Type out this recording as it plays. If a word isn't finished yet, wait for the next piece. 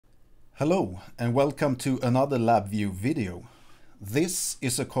Hello and welcome to another LabVIEW video. This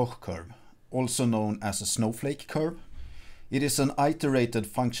is a Koch curve, also known as a snowflake curve. It is an iterated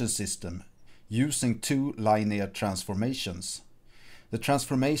function system using two linear transformations. The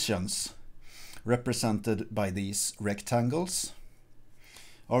transformations, represented by these rectangles,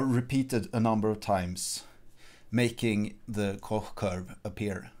 are repeated a number of times, making the Koch curve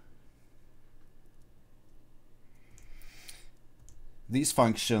appear. These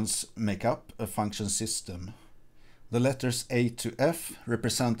functions make up a function system. The letters A to F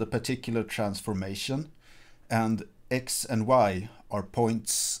represent a particular transformation, and X and Y are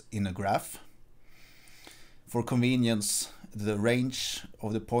points in a graph. For convenience, the range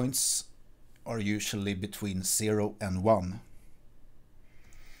of the points are usually between 0 and 1.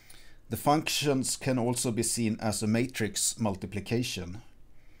 The functions can also be seen as a matrix multiplication.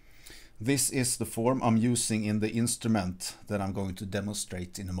 This is the form I'm using in the instrument that I'm going to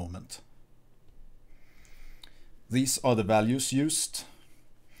demonstrate in a moment. These are the values used.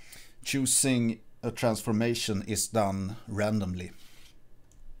 Choosing a transformation is done randomly.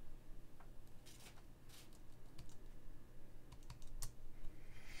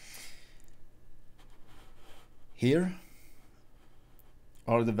 Here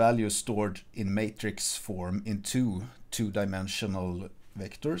are the values stored in matrix form in two-dimensional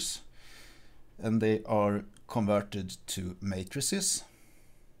vectors, and they are converted to matrices.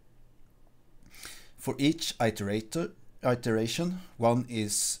 For each iteration, one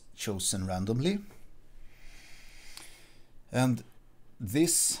is chosen randomly, and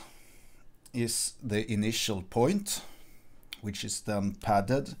this is the initial point, which is then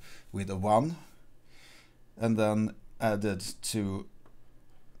padded with a 1 and then added to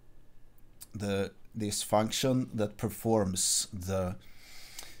this function that performs the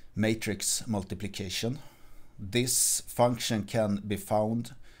matrix multiplication. This function can be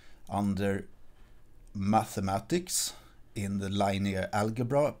found under mathematics in the linear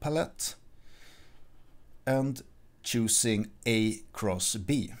algebra palette and choosing A cross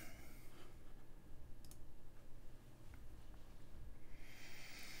B.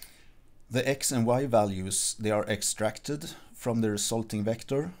 The X and Y values, they are extracted from the resulting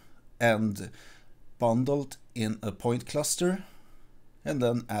vector and bundled in a point cluster and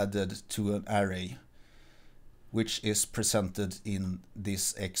then added to an array, which is presented in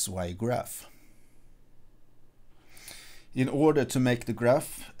this XY graph. In order to make the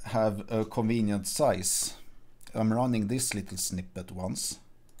graph have a convenient size, I'm running this little snippet once.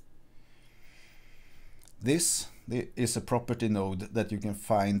 This is a property node that you can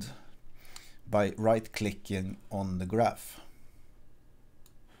find by right-clicking on the graph.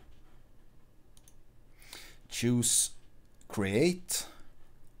 Choose Create,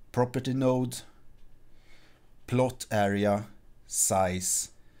 Property Node, Plot Area,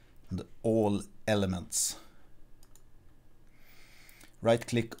 Size, and All Elements.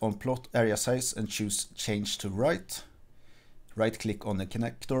 Right-click on Plot Area Size and choose Change to Right. Right-click on the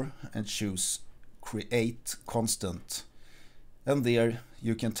connector and choose Create Constant. And there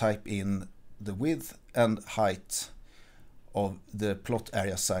you can type in the width and height of the plot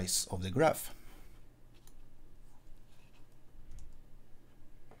area size of the graph.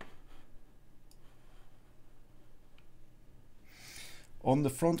 On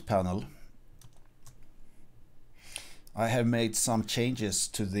the front panel, I have made some changes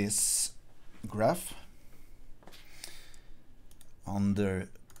to this graph. Under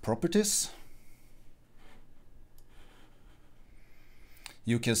Properties,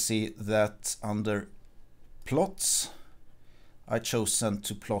 you can see that under Plots, I've chosen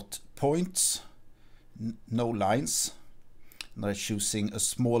to plot points, no lines, and I'm choosing a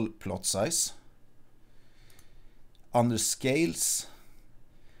small plot size. Under Scales,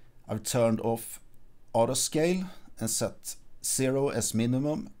 I've turned off auto scale and set 0 as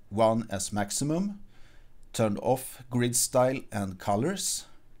minimum, 1 as maximum, turned off grid style and colors.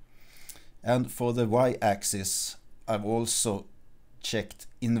 And for the y-axis, I've also checked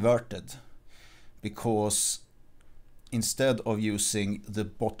inverted, because instead of using the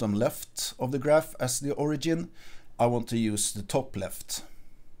bottom left of the graph as the origin, I want to use the top left.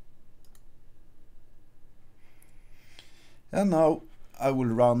 And now I will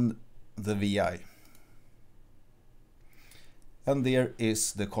run the VI. And there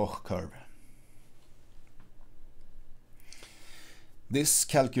is the Koch curve. This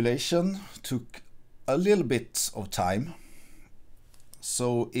calculation took a little bit of time.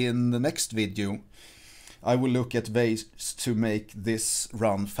 So in the next video, I will look at ways to make this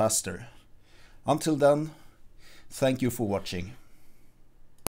run faster. Until then, thank you for watching.